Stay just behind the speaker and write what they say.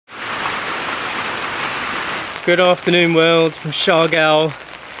Good afternoon world from Siargao.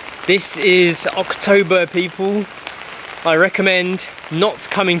 This is October, people. I recommend not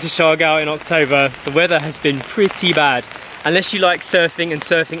coming to Siargao in October. The weather has been pretty bad. Unless you like surfing and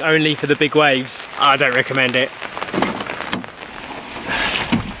surfing only for the big waves, I don't recommend it.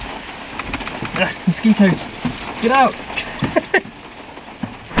 Mosquitoes, get out!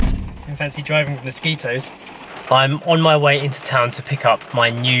 I fancy driving with mosquitoes. I'm on my way into town to pick up my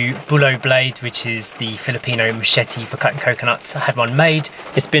new Bulo blade, which is the Filipino Machete for cutting coconuts. I had one made.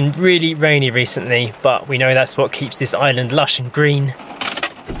 It's been really rainy recently, but we know that's what keeps this island lush and green.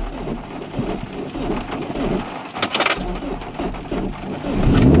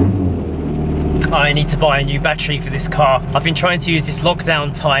 I need to buy a new battery for this car. I've been trying to use this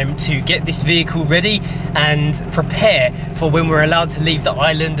lockdown time to get this vehicle ready and prepare for when we're allowed to leave the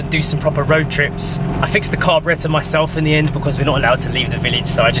island and do some proper road trips. I fixed the carburetor myself in the end because we're not allowed to leave the village,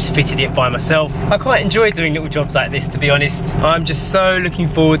 so I just fitted it by myself. I quite enjoy doing little jobs like this, to be honest. I'm just so looking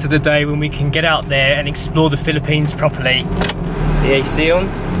forward to the day when we can get out there and explore the Philippines properly. The AC on.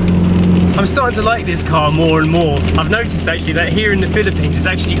 I'm starting to like this car more and more. I've noticed actually that here in the Philippines it's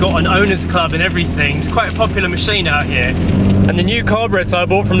actually got an owners club and everything. It's quite a popular machine out here. And the new carburetor I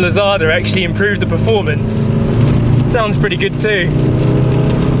bought from Lazada actually improved the performance. Sounds pretty good too.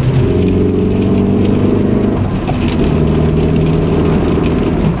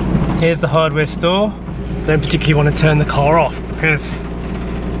 Here's the hardware store. I don't particularly want to turn the car off because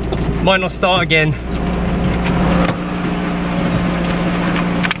it might not start again.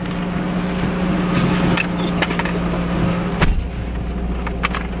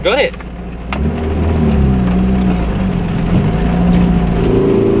 Got it!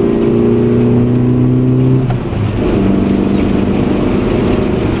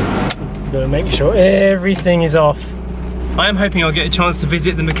 Gotta make sure everything is off. I am hoping I'll get a chance to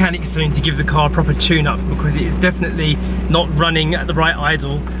visit the mechanic soon to give the car a proper tune-up because it is definitely not running at the right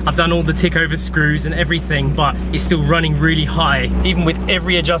idle. I've done all the tick-over screws and everything, but it's still running really high. Even with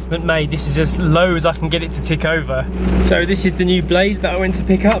every adjustment made, this is as low as I can get it to tick over. So this is the new blade that I went to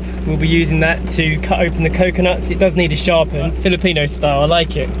pick up. We'll be using that to cut open the coconuts. It does need a sharpen, Filipino style, I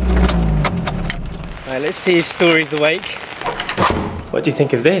like it. Alright, let's see if Story's awake. What do you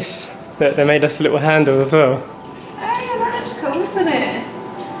think of this? They made us a little handle as well. Isn't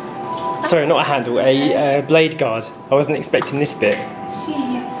it? Sorry, not a handle, a blade guard. I wasn't expecting this bit.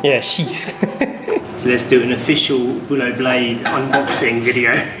 Sheath. Yeah, sheath. So let's do an official Bulo blade unboxing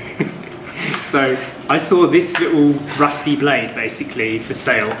video. So I saw this little rusty blade basically for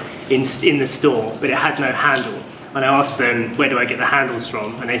sale in the store, but it had no handle. And I asked them, where do I get the handles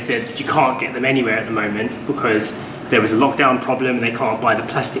from? And they said, you can't get them anywhere at the moment because there was a lockdown problem and they can't buy the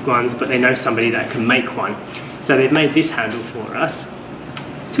plastic ones, but they know somebody that can make one. So they've made this handle for us.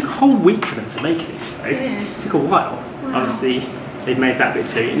 It took a whole week for them to make this though. Yeah. It took a while. Wow. Obviously they've made that bit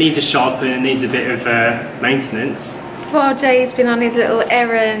too. It needs a sharpen, it needs a bit of maintenance. While Jay's been on his little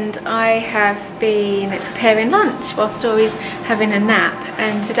errand, I have been preparing lunch while Story's having a nap.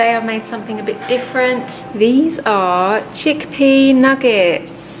 And today I've made something a bit different. These are chickpea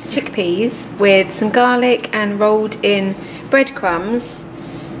nuggets. Chickpeas with some garlic and rolled in breadcrumbs.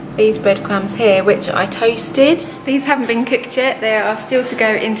 These breadcrumbs here, which I toasted. These haven't been cooked yet, they are still to go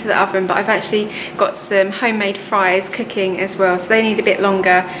into the oven, but I've actually got some homemade fries cooking as well, so they need a bit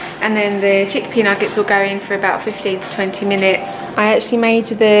longer. And then the chickpea nuggets will go in for about 15 to 20 minutes. I actually made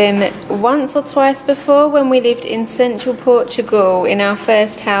them once or twice before when we lived in central Portugal in our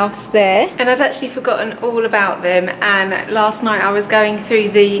first house there. And I'd actually forgotten all about them, and last night I was going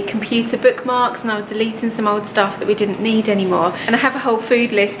through the computer bookmarks and I was deleting some old stuff that we didn't need anymore. And I have a whole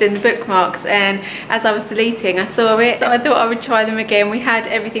food list in the bookmarks, and as I was deleting I saw it, so I thought I would try them again. We had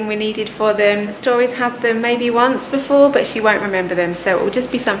everything we needed for them. Story's had them maybe once before, but she won't remember them, so it will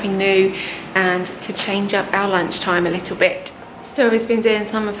just be something new and to change up our lunchtime a little bit. Story's been doing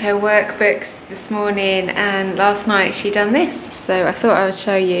some of her workbooks this morning, and last night she done this, so I thought I would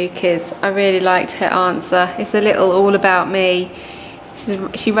show you because I really liked her answer. It's a little all about me.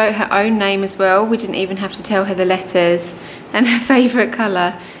 She wrote her own name as well. We didn't even have to tell her the letters. And her favourite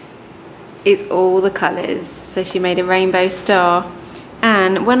colour is all the colours. So she made a rainbow star.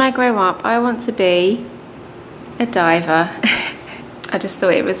 And when I grow up, I want to be a diver. I just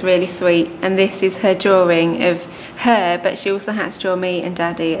thought it was really sweet. And this is her drawing of her, but she also had to draw me and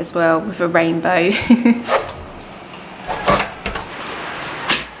Daddy as well with a rainbow.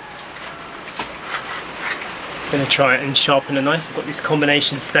 Gonna try and sharpen a knife. I've got this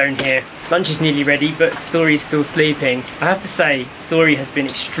combination stone here. Lunch is nearly ready, but Story is still sleeping. I have to say, Story has been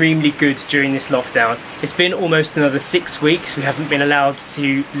extremely good during this lockdown. It's been almost another 6 weeks. We haven't been allowed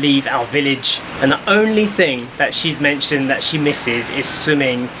to leave our village. And the only thing that she's mentioned that she misses is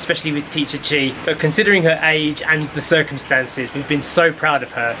swimming, especially with Teacher Chi. But considering her age and the circumstances, we've been so proud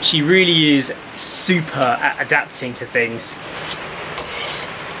of her. She really is super at adapting to things.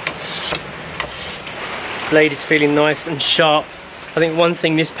 Blade is feeling nice and sharp. I think one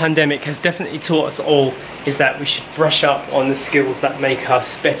thing this pandemic has definitely taught us all is that we should brush up on the skills that make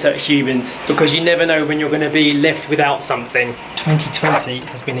us better humans, because you never know when you're going to be left without something. 2020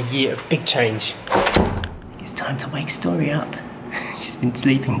 has been a year of big change. It's time to wake Story up. She's been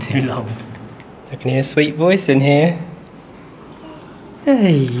sleeping too long. I can hear a sweet voice in here.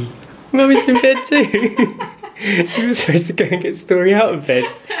 Hey, Mummy's in bed too. You were supposed to go and get Story out of bed.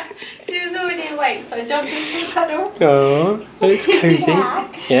 She was already awake, so I jumped into the cuddle. Oh, it's cosy.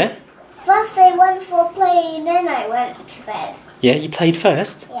 Yeah? First I went for play, then I went to bed. Yeah, you played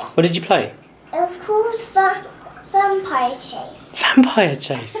first? Yeah. What did you play? It was called Vampire Chase. Vampire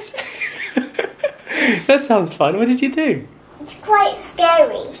Chase. That sounds fun. What did you do? It's quite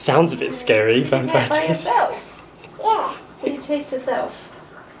scary. Sounds a bit scary, Vampire By Chase. yourself? Yeah. So you chased yourself?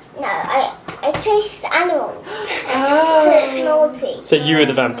 No, I chased animals. Oh. So it's naughty. So you were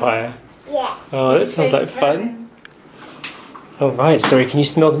the vampire? Yeah. Oh, that sounds like fun. All right, Story, can you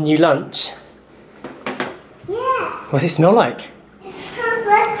smell the new lunch? Yeah. What does it smell like? It smells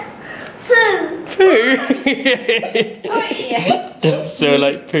like food. Poo! Oh yeah. Does it smell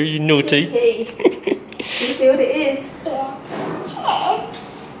like poo, you naughty? Cheeky. Do you see what it is? Yeah. Chips.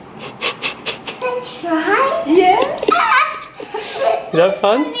 French fries. Yeah. Is that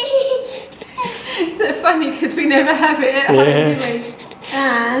fun? It's so funny because we never have it at home, do we?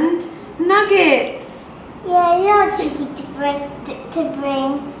 And nuggets. Yeah, you're cheeky to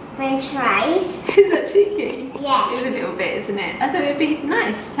bring French fries. Is that cheeky? Yeah. It's a little bit, isn't it? I thought it'd be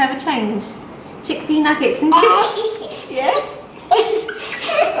nice to have a change. Chickpea nuggets and chips. Yeah?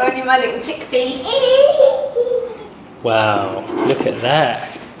 Only my little chickpea. Wow, look at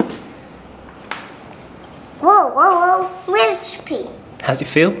that. Whoa, whoa, whoa. Really chippy. How's it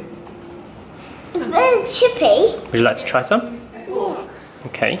feel? It's very chippy. Would you like to try some? Yeah.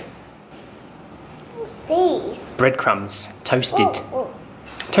 Okay. What's these? Breadcrumbs, toasted. Oh,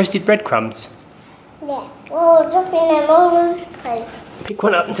 Toasted breadcrumbs. yeah. Oh, dropping them all over the place. Pick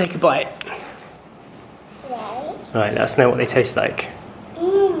one up and take a bite. Right. Right, let us know what they taste like.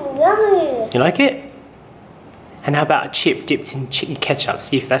 Yummy. You like it? And how about a chip dipped in chicken ketchup?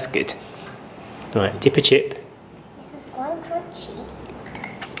 See if that's good. Right, dip a chip. This is quite crunchy.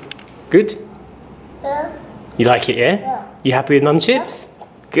 Good? You like it, yeah? Yeah. You happy with Mum chips?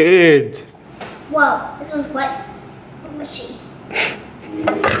 Good. Whoa, this one's quite mushy.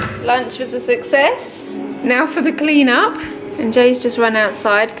 Lunch was a success. Now for the clean up. And Jay's just run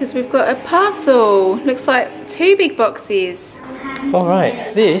outside because we've got a parcel. Looks like 2 big boxes. All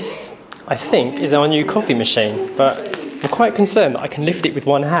right, this, I think, is our new coffee machine, but I'm quite concerned that I can lift it with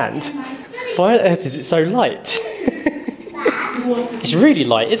one hand. Why on earth is it so light? It's really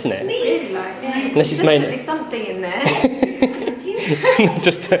light, isn't it? Really like it. Unless it's made... There's something in there.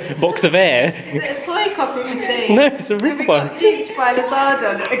 Just a box of air. Is it a toy coffee machine? No, it's a real We one. got duped by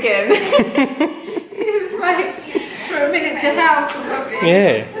Lazard again. It was like for a miniature house or something.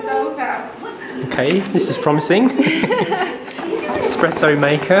 Yeah. A doll's house. Okay, this is promising. Espresso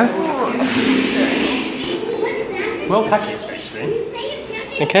maker. Well packaged,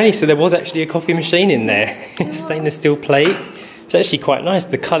 actually. Okay, so there was actually a coffee machine in there. Stainless steel plate. It's actually quite nice.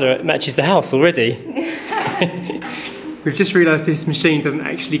 The colour matches the house already. We've just realised this machine doesn't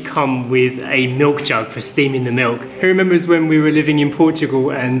actually come with a milk jug for steaming the milk. Who remembers when we were living in Portugal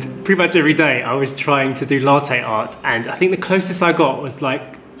and pretty much every day I was trying to do latte art, and I think the closest I got was like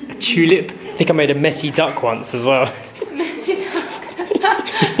a tulip. I think I made a messy duck once as well. Messy duck.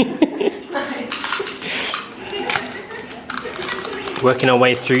 Working our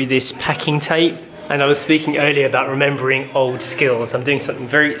way through this packing tape. And I was speaking earlier about remembering old skills. I'm doing something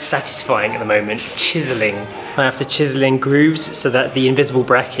very satisfying at the moment, chiseling. I have to chisel in grooves so that the invisible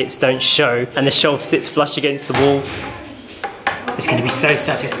brackets don't show and the shelf sits flush against the wall. It's going to be so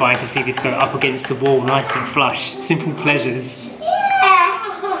satisfying to see this go up against the wall nice and flush. Simple pleasures. Yeah.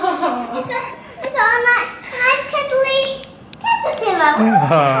 I got a nice cuddly caterpillar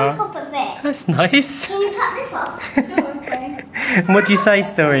on top of it. That's nice. Can you cut this off? Oh, okay. And what do you say,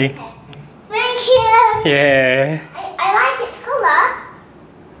 Story? Thank you. Yeah. I like its colour.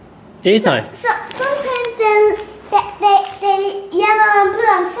 It is nice. Sometimes they're yellow and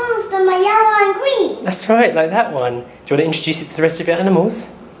blue, and some of them are yellow and green. That's right, like that one. Do you want to introduce it to the rest of your animals?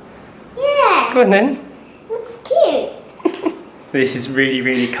 Yeah. Go on then. Looks cute. This is really,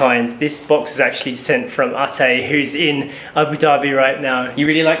 really kind. This box is actually sent from Ate, who's in Abu Dhabi right now. You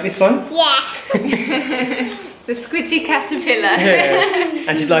really like this one? Yeah. The squidgy caterpillar. Yeah.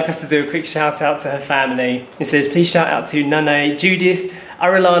 And she'd like us to do a quick shout out to her family. It says, please shout out to Nane, Judith,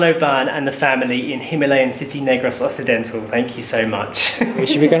 Arellano Ban and the family in Himalayan City, Negros Occidental. Thank you so much.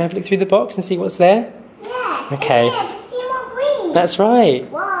 Should we go and have a look through the box and see what's there? Yeah. Okay. Yeah, see more green. That's right.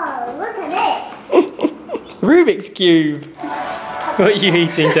 Whoa, look at this. Rubik's Cube. What are you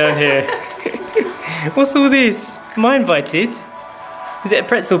eating down here? What's all this? Am I invited? Is it a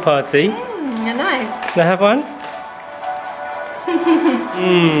pretzel party? They're nice. Can I have one?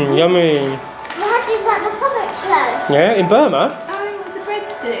 Yummy. What is that, the puppet show? Yeah, in Burma? Oh, the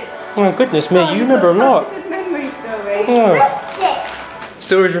breadsticks. Oh goodness me, you remember a lot. Such a good memory story. Oh. Breadsticks.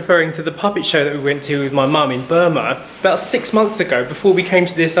 Story's referring to the puppet show that we went to with my mum in Burma about 6 months ago before we came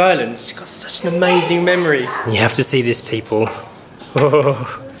to this island. She's got such an amazing memory. You have to see this, people.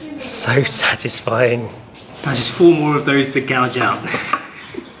 Oh, so satisfying. Now just 4 more of those to gouge out.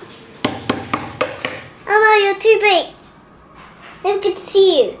 Oh no, you're too big. Nobody could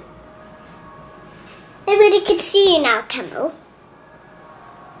see you. Nobody could see you now, Campbell.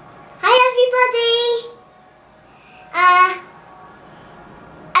 Hi everybody.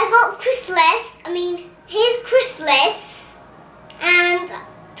 I got Chrysalis. Here's Chrysalis and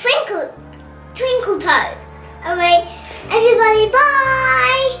Twinkle Toes. Alright, everybody,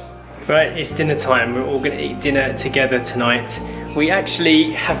 bye. Right, it's dinner time. We're all going to eat dinner together tonight. We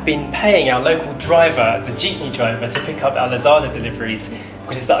actually have been paying our local driver, the jeepney driver, to pick up our Lazada deliveries,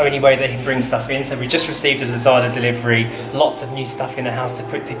 because it's the only way they can bring stuff in. So we just received a Lazada delivery, lots of new stuff in the house to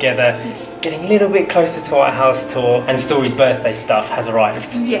put together, getting a little bit closer to our house tour, and Story's birthday stuff has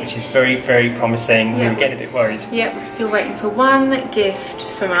arrived, Yes. which is very, very promising. Yeah. We were getting a bit worried. Yeah, we're still waiting for one gift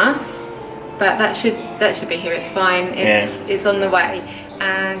from us, but that should be here. It's fine. It's on the way.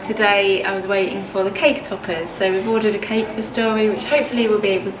 And today I was waiting for the cake toppers, so we've ordered a cake for Story, which hopefully we'll be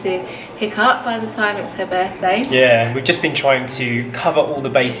able to pick up by the time it's her birthday. Yeah, we've just been trying to cover all the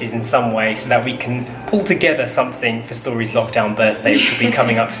bases in some way so that we can pull together something for Story's lockdown birthday, which will be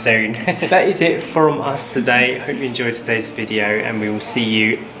coming up soon. That is it from us today. Hope you enjoyed today's video, and we will see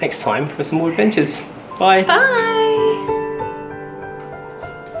you next time for some more adventures. Bye. Bye.